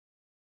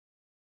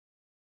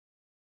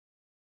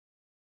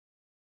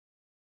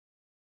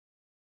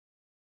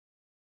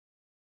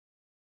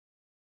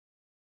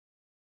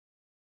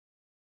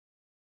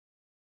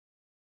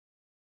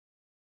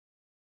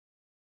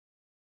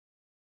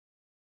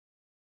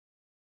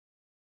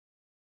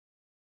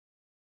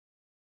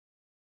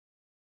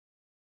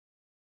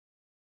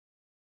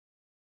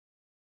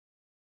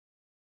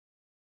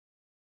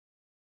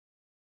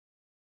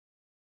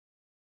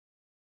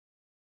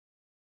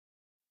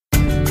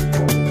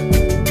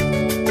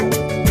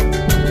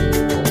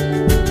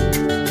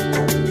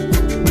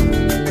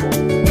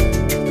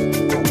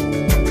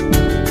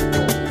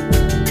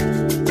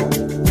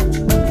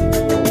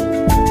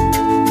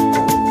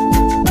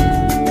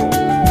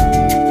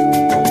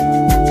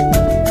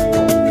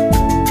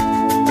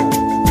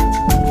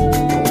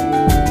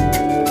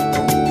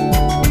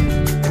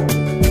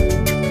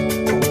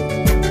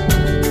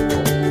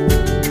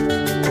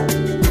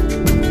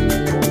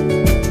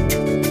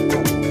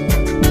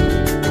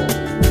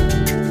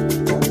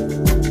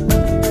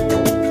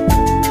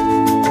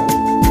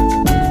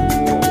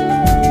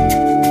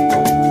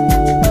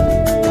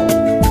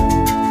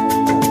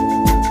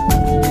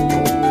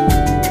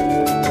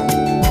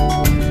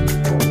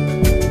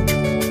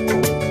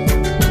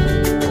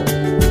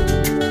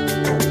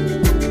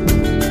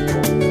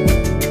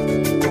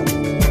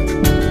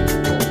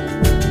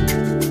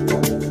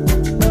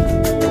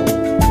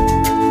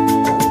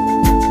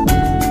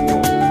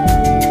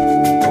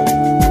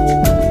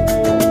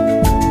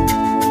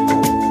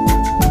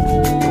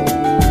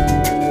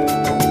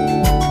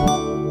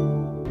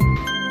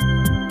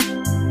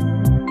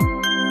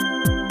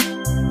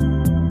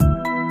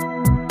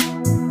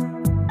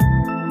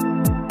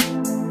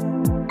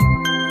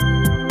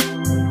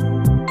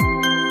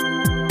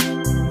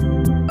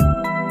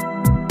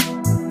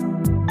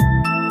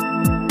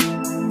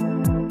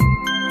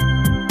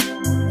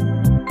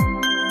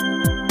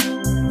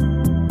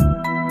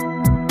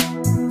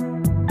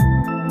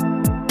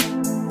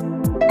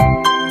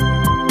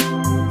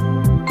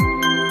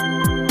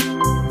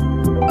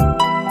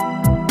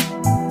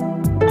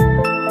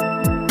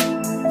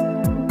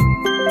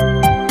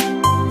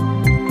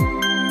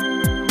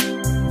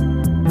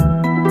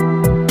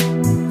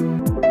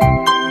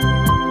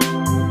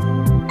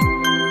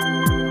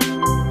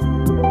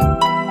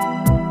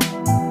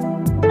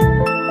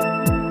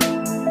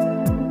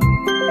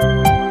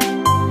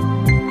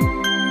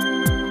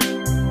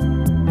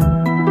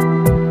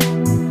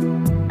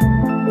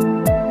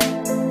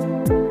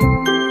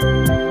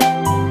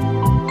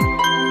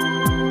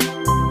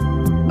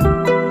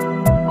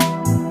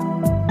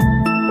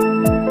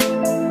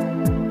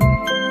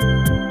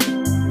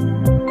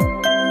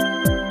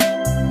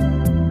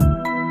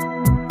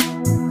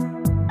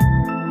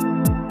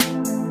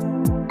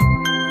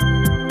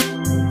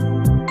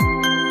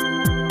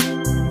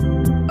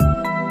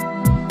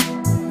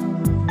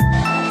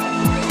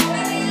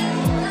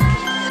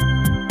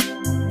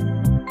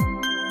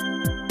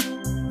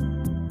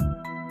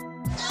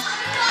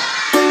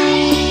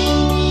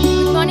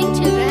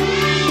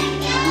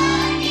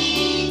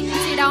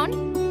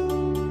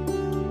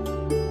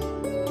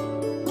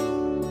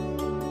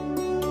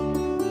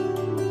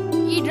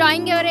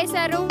Drawing ఎవరు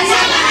వేశారు?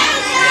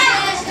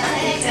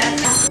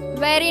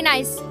 Very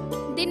nice.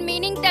 దీని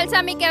మీనింగ్ తెలుసా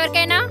మీకు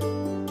ఎవరికైనా?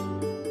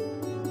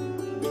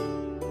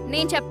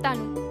 నేను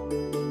చెప్తాను.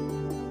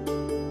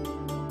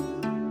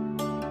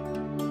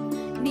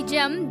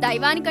 నిజం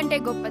దైవానికంటే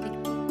గొప్పది.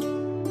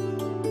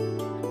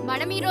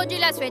 మనం ఈరోజు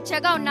ఇలా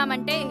స్వేచ్ఛగా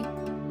ఉన్నామంటే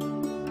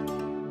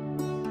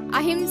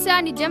అహింస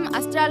నిజం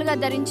అస్త్రాలుగా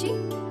ధరించి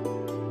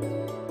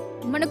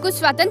మనకు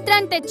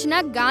స్వతంత్రాన్ని తెచ్చిన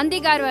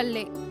గాంధీ గారి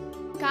వల్లే.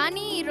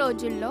 కానీ ఈ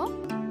రోజుల్లో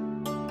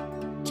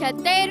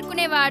చెత్త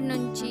ఏరుకునే వారి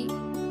నుంచి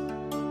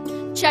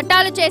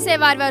చట్టాలు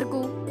చేసేవారి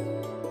వరకు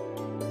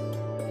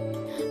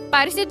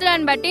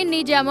పరిస్థితులను బట్టి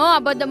నిజమో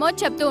అబద్ధమో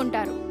చెప్తూ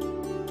ఉంటారు.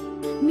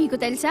 మీకు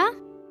తెలుసా,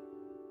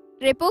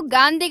 రేపు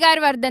గాంధీ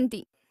గారి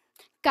వర్ధంతి.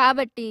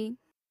 కాబట్టి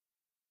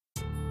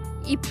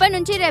ఇప్పటి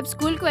నుంచి రేపు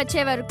స్కూల్కి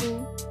వచ్చే వరకు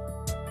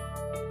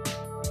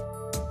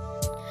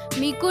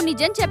మీకు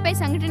నిజం చెప్పే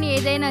సంఘటన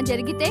ఏదైనా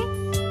జరిగితే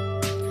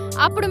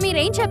అప్పుడు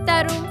మీరేం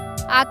చెప్తారు?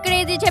 అక్కడ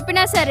ఏది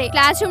చెప్పినా సరే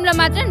క్లాస్ రూమ్లో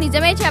మాత్రం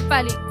నిజమే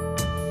చెప్పాలి.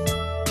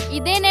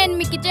 ఇదే నేను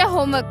మీకు ఇచ్చే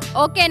హోంవర్క్,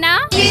 ఓకేనా?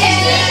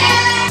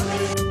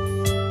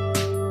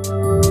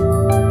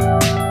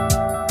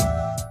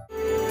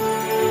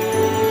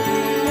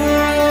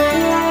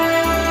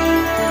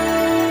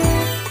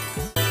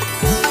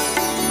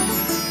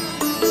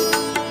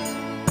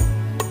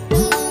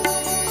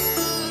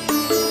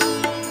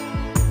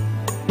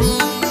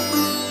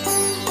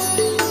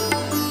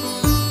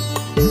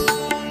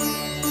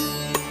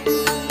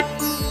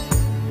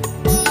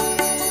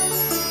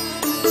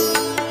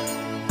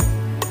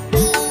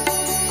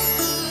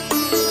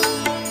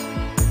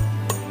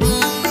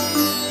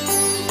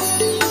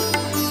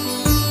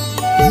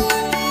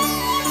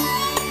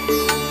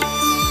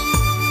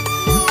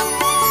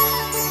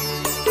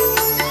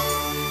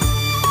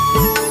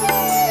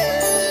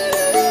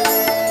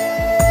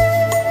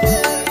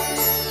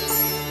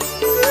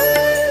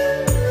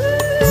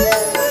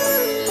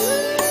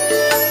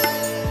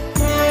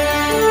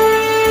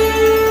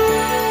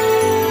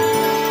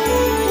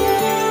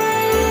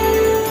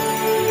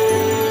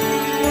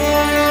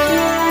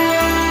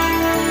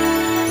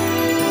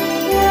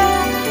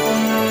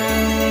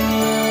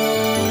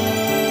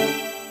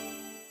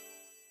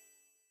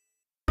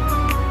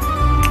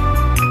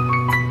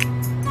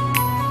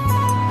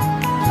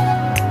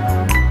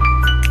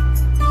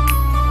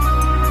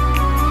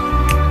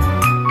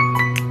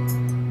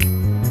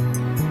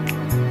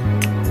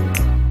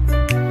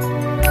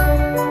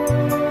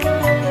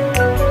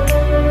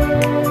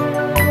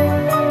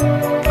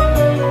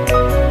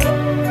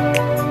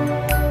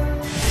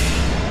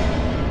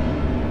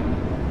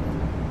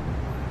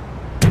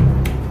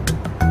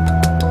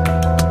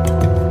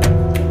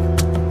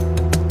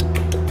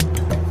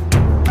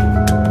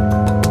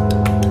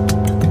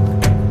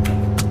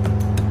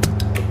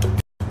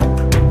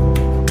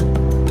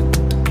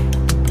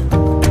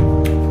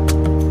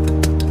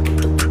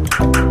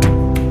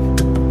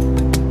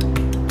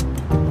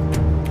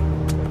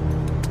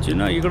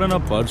 ఇక్కడ నా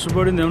పర్సు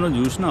పడింది, ఏమన్నా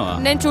చూసినావా?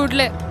 నేను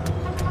చూడలే.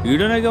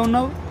 ఈడనేగా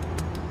ఉన్నావు?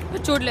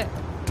 చూడలే.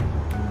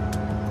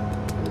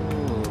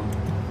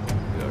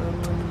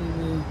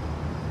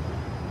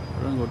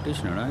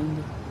 కొట్టేసినాడా?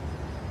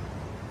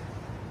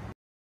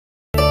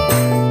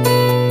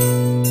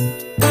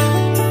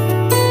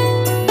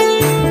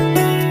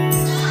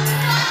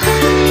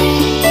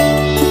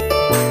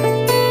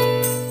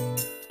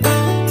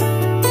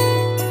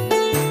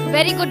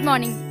 Very good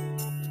morning.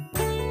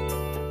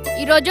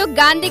 ఈరోజు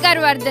గాంధీ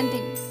గారి వర్ధంతి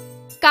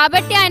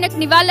కాబట్టి ఆయనకు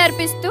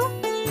నివాళులర్పిస్తూ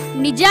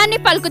నిజాన్ని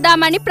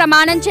పలుకుదామని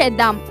ప్రమాణం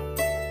చేద్దాం.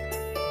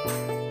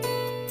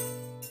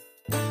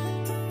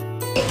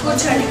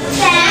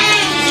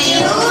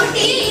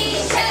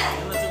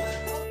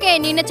 ఓకే,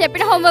 నిన్న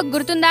చెప్పిన హోంవర్క్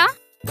గుర్తుందా?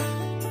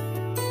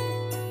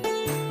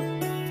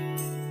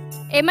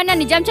 ఏమన్నా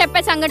నిజం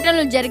చెప్పే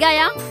సంఘటనలు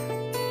జరిగాయా?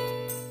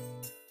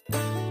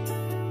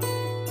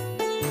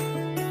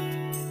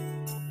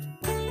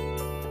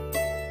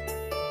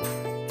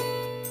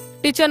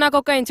 టీచర్, నాకు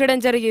ఒక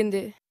ఇన్సిడెంట్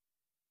జరిగింది,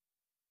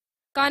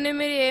 కానీ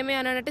మీరు ఏమి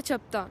అనంటే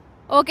చెప్తా.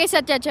 ఓకే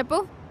సత్య, చెప్పు.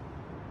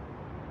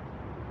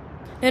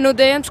 నేను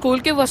ఉదయం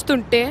స్కూల్కి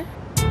వస్తుంటే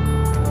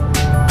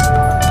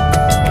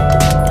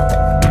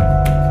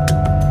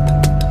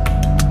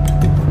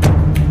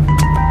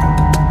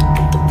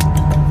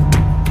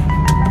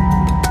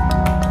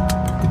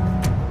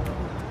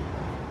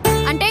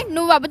అంటే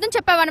నువ్వు అబద్ధం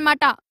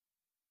చెప్పావన్నమాట.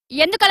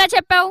 ఎందుకు అలా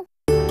చెప్పావు?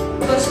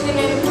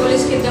 నేను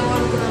పోలీస్కి ఇద్దాం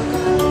అనుకున్నాను.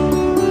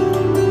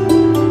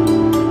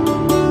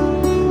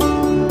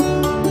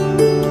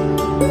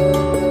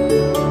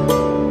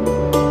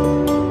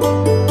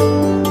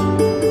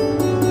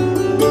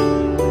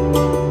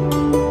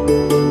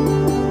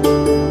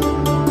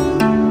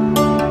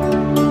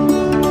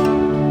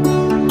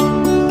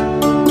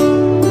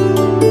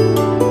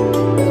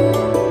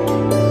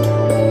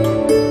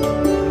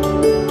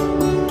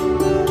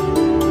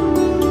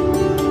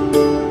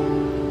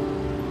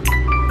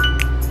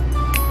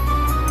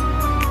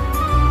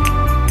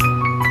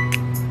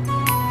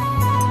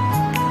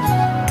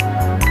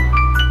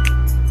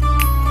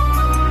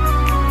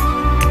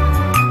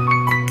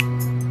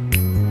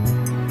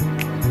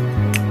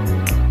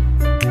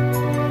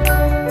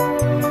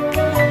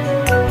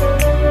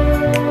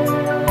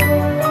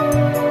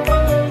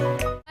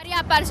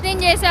 పర్స్ ఏం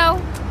చేసావు?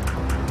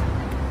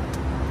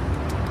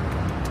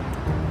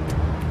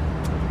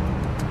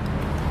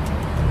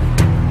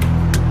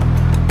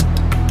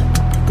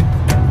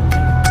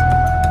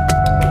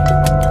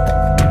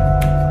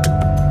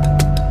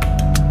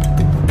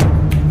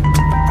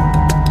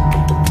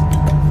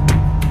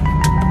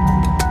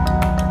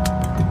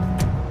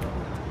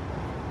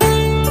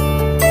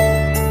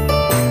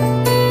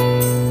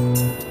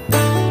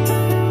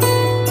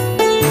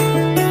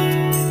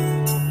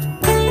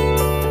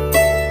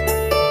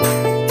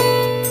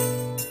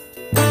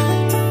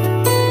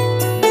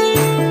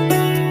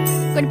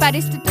 కొన్ని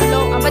పరిస్థితుల్లో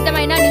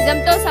అబద్ధమైన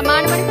నిజంతో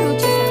సమానమని ప్రూవ్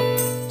చేశారు.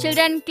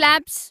 Children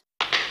claps.